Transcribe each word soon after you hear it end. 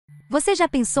Você já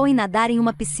pensou em nadar em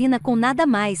uma piscina com nada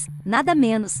mais, nada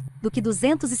menos, do que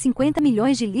 250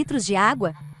 milhões de litros de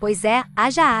água? Pois é,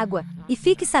 haja água. E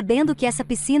fique sabendo que essa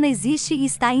piscina existe e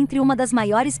está entre uma das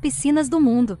maiores piscinas do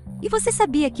mundo. E você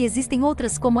sabia que existem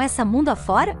outras como essa mundo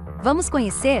afora? Vamos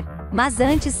conhecer? Mas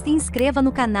antes, se inscreva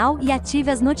no canal e ative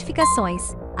as notificações.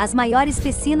 As maiores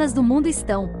piscinas do mundo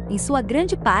estão, em sua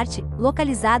grande parte,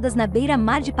 localizadas na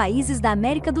beira-mar de países da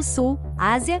América do Sul,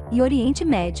 Ásia e Oriente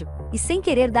Médio. E sem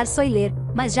querer dar spoiler,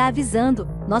 mas já avisando,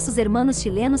 nossos hermanos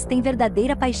chilenos têm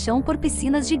verdadeira paixão por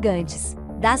piscinas gigantes.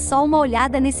 Dá só uma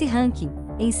olhada nesse ranking.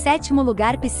 Em sétimo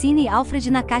lugar, Piscine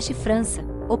Alfred Nakache, França.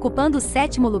 Ocupando o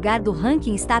sétimo lugar do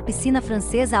ranking está a piscina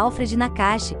francesa Alfred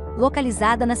Nakache,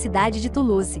 localizada na cidade de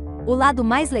Toulouse. O lado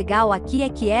mais legal aqui é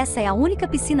que essa é a única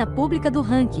piscina pública do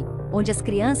ranking, onde as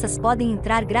crianças podem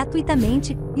entrar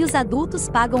gratuitamente e os adultos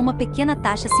pagam uma pequena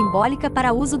taxa simbólica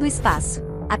para uso do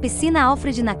espaço. A piscina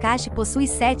Alfred Nakache possui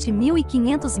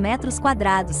 7.500 metros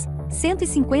quadrados,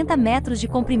 150 metros de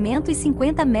comprimento e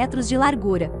 50 metros de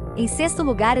largura. Em sexto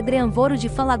lugar, Dreanvoro de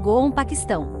Falagoon,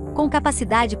 Paquistão. Com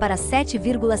capacidade para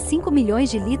 7,5 milhões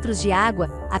de litros de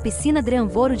água, a piscina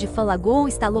Dreanvoro de Falagoon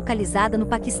está localizada no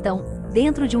Paquistão,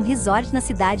 dentro de um resort na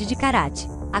cidade de Karachi.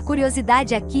 A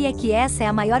curiosidade aqui é que essa é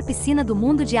a maior piscina do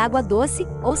mundo de água doce,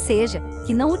 ou seja,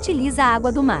 que não utiliza a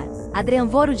água do mar. A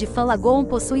Dreanvoro de Falagoon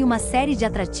possui uma série de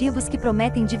atrativos que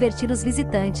prometem divertir os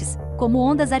visitantes, como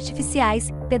ondas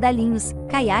artificiais, pedalinhos,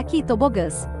 caiaque e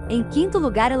tobogãs. Em quinto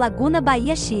lugar, a Laguna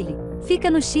Bahia, Chile. Fica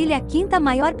no Chile a quinta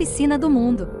maior piscina do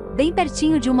mundo. Bem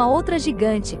pertinho de uma outra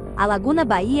gigante, a Laguna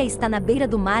Bahia está na beira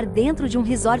do mar dentro de um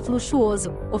resort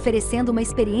luxuoso, oferecendo uma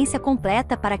experiência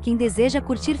completa para quem deseja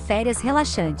curtir férias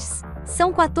relaxantes.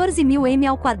 São 14.000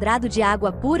 m² de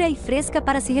água pura e fresca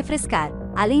para se refrescar.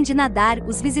 Além de nadar,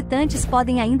 os visitantes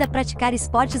podem ainda praticar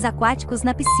esportes aquáticos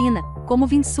na piscina, como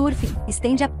windsurf,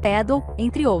 stand-up paddle,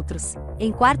 entre outros.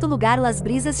 Em quarto lugar, Las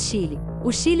Brisas, Chile.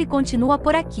 O Chile continua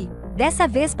por aqui. Dessa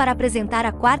vez para apresentar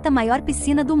a quarta maior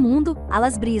piscina do mundo, a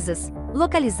Las Brisas.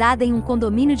 Localizada em um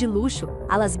condomínio de luxo,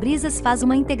 a Las Brisas faz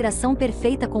uma integração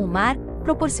perfeita com o mar,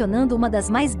 proporcionando uma das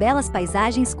mais belas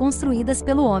paisagens construídas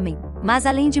pelo homem. Mas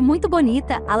além de muito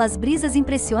bonita, a Las Brisas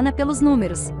impressiona pelos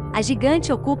números. A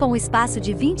gigante ocupa um espaço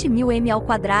de 20.000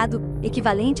 m²,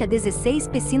 equivalente a 16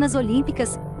 piscinas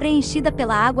olímpicas, preenchida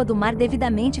pela água do mar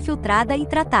devidamente filtrada e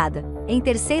tratada. Em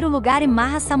terceiro lugar, é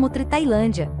Mahasamudra,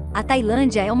 Tailândia. A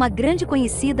Tailândia é uma grande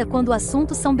conhecida quando o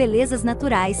assunto são belezas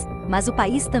naturais, mas o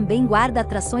país também guarda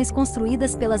atrações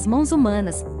construídas pelas mãos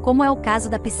humanas, como é o caso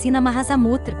da piscina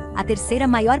Mahasamudra, a terceira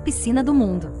maior piscina do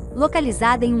mundo.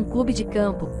 Localizada em um clube de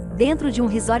campo, dentro de um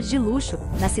resort de luxo,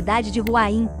 na cidade de Hua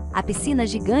Hin, a piscina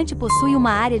gigante possui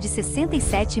uma área de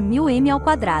 67.000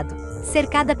 m².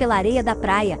 Cercada pela areia da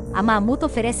praia, a Mahamutra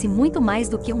oferece muito mais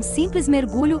do que um simples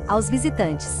mergulho aos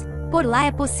visitantes. Por lá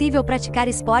é possível praticar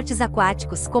esportes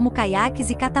aquáticos como caiaques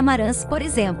e catamarãs, por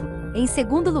exemplo. Em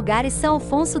segundo lugar é São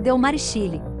Afonso del Mar,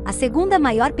 Chile. A segunda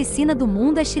maior piscina do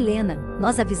mundo é chilena.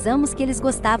 Nós avisamos que eles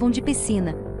gostavam de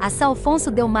piscina. A São Afonso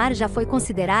del Mar já foi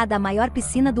considerada a maior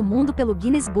piscina do mundo pelo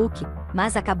Guinness Book,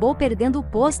 mas acabou perdendo o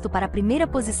posto para a primeira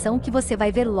posição que você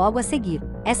vai ver logo a seguir.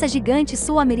 Essa gigante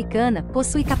sul-americana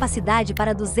possui capacidade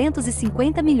para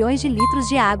 250 milhões de litros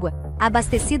de água.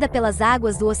 Abastecida pelas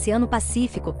águas do Oceano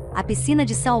Pacífico, a piscina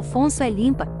de São Afonso é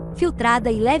limpa, filtrada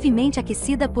e levemente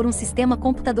aquecida por um sistema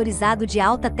computadorizado de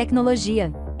alta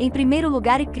tecnologia. Em primeiro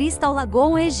lugar é Crystal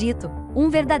Lagoon, Egito,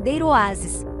 um verdadeiro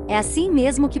oásis. É assim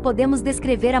mesmo que podemos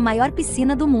descrever a maior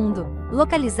piscina do mundo.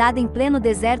 Localizada em pleno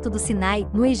deserto do Sinai,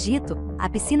 no Egito, a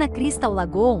piscina Crystal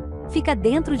Lagoon fica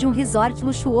dentro de um resort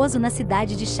luxuoso na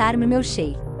cidade de Sharm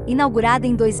el-Sheikh. Inaugurada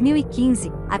em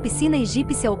 2015, a piscina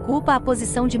egípcia ocupa a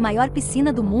posição de maior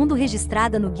piscina do mundo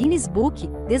registrada no Guinness Book,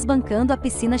 desbancando a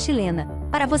piscina chilena.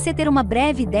 Para você ter uma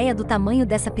breve ideia do tamanho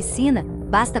dessa piscina,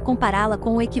 basta compará-la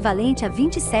com o equivalente a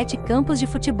 27 campos de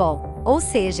futebol. Ou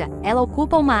seja, ela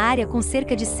ocupa uma área com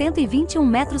cerca de 121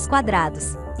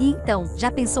 m². E então,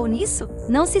 já pensou nisso?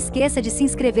 Não se esqueça de se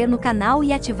inscrever no canal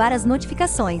e ativar as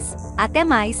notificações. Até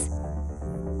mais!